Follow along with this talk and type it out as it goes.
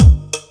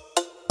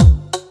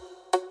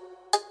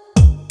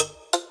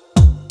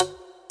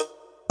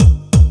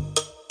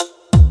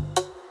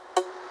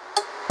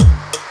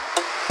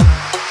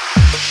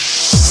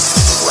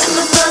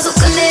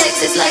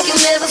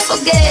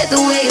forget the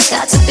way it's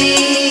got to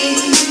be.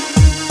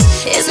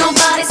 It's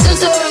nobody's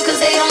concern, cause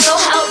they don't know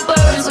how it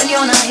burns when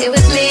you're not here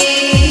with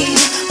me.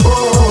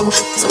 Oh,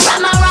 so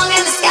write my wrong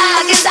in the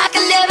sky, cause I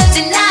can never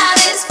deny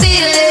this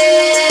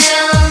feeling.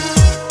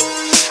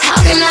 How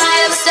can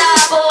I ever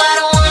stop? Oh, I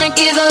don't wanna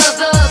give up.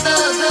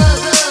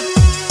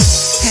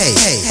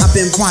 Hey, I've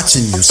been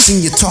watching you, seen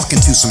you talking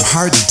to some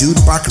hardy dude,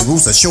 barking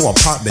rules that show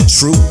apartment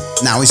true.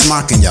 Now he's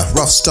marking ya,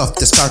 rough stuff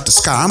to start the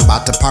sky. I'm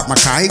about to park my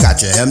car, he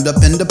got you hemmed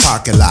up in the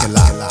parking lot.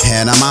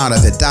 And I'm out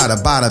of it, doubt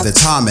about of its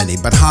harmony,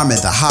 but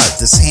harming the heart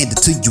that's handed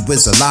to you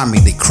is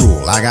alarmingly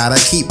cruel. I gotta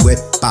keep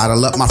with,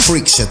 bottle up my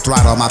freak shit,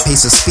 throttle my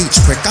pace of speech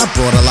quick. I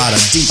brought a lot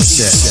of deep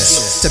shit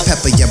to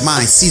pepper your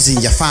mind,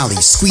 season your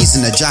folly,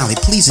 squeezing the jolly,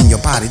 pleasing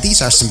your body.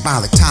 These are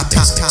symbolic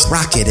topics.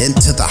 Rock it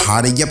into the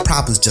heart of your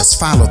problems. Just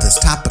follow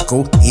this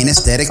topical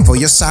anesthetic for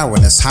your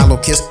sourness. Hollow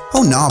kiss.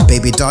 Oh no,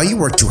 baby doll, you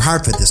work too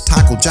hard for this.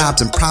 Tackle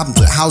jobs and problems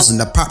with housing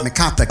apartment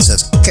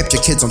complexes. Kept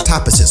your kids on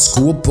top of shit.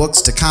 School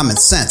books to common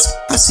sense.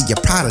 I see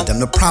you're proud of them.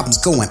 No problems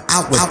going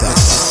out with them.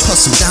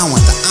 Plus I'm down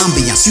with the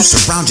ambiance. You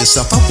surround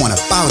yourself. I wanna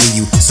bow to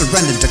you.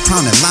 Surrender the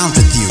crown and lounge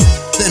with you.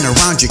 Then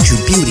around your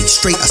cute beauty,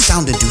 straight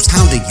astounded dudes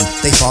hounding you.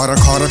 They fought or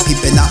caught her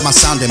peeping out my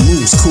sounding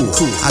moves. Cool.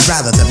 I'd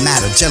rather the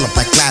matter, gel up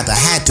like lather.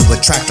 Had to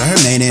attract her. Her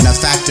name ain't a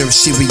factor. If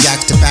she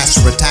reacts to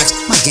faster attacks,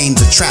 my game's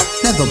a trap.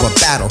 Never a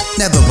battle,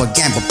 never a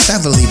gamble.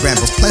 Cleverly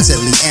rambles,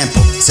 pleasantly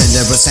ample. Send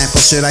her a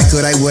sample. Should I,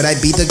 could I, would I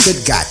be the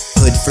good guy?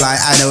 Hood fly,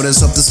 I notice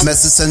hope this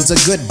message sends a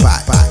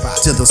goodbye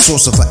to the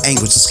source of her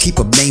anguish. Just keep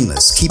them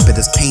nameless, keep it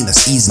as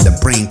painless, easing the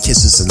brain,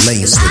 kisses and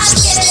lane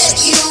switches.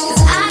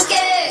 I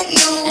get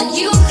you, and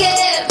you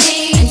get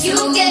me, and you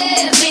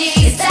get me.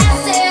 It's that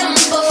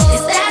simple,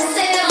 it's that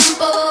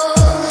simple.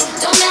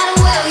 Don't matter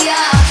where we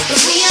are,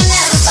 but we are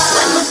never far.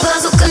 When the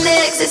puzzle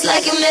connects, it's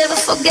like you never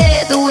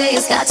forget the way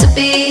it's got to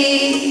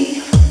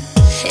be.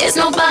 It's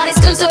nobody's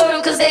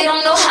concern, cause they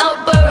don't know how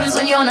it burns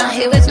when you're not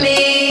here with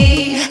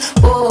me.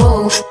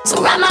 Oh,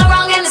 so write my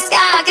wrong in the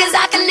sky, cause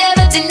I can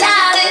never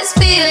deny this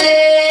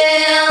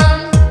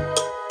feeling.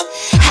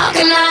 How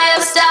can I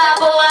ever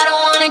stop? Oh, I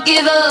don't wanna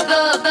give up.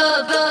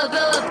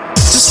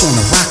 Just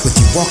wanna rock with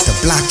you, walk the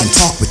block and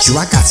talk with you.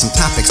 I got some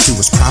topics too,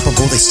 it's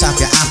probable they stop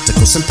your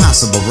obstacles.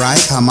 Impossible, right?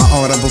 How my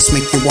audibles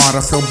make your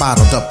water flow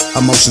bottled up.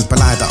 Emotions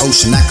belie the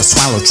ocean that can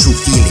swallow true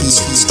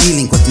feelings.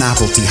 Dealing with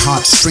novelty,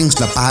 heartstrings,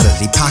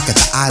 lobotomy, pocket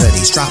the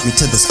oddities. Drop me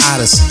to this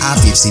odyssey,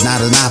 obviously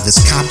not a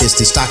novice.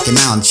 Copiously stocking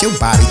out your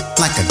body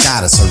like a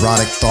goddess.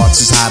 Erotic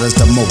thoughts as hot as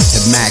the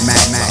molten magma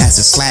as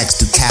it slags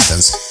through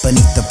caverns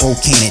beneath the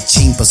volcanic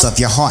chambers of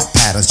your heart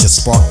patterns.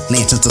 Just spark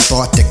lanterns of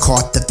thought that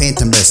caught the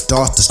phantomless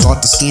darts to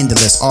start the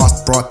scandalous art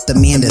brought the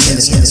man to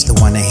this. The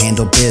one to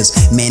handle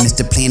biz, managed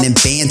to plan in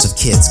bands of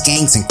kids,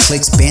 gangs and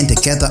cliques band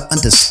together,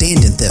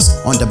 understanding this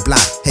on the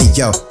block. Hey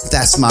yo,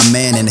 that's my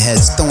man in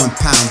heads, throwing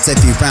pounds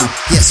every round.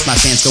 Yes, my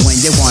fans go in,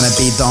 they wanna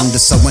be long to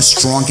someone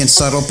strong and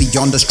subtle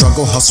beyond the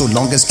struggle. Hustle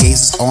longest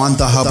gazes on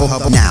the hubble.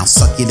 Now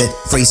succulent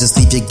phrases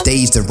leave you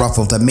dazed and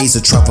ruffled. The maze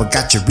of trouble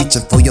got you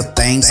reaching for your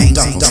things and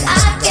double.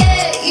 I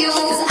get you,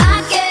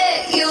 I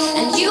get you,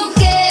 and you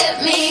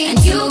get me, and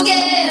you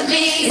get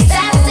me. It's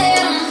that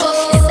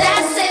simple, it's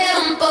that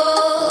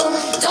simple.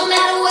 Don't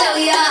matter where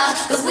we are,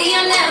 cause we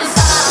are never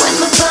far. When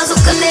the puzzle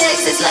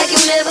connects, it's like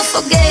you never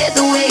forget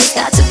the way it's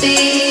got to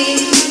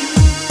be.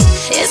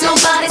 It's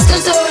nobody's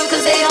concern,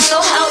 cause they don't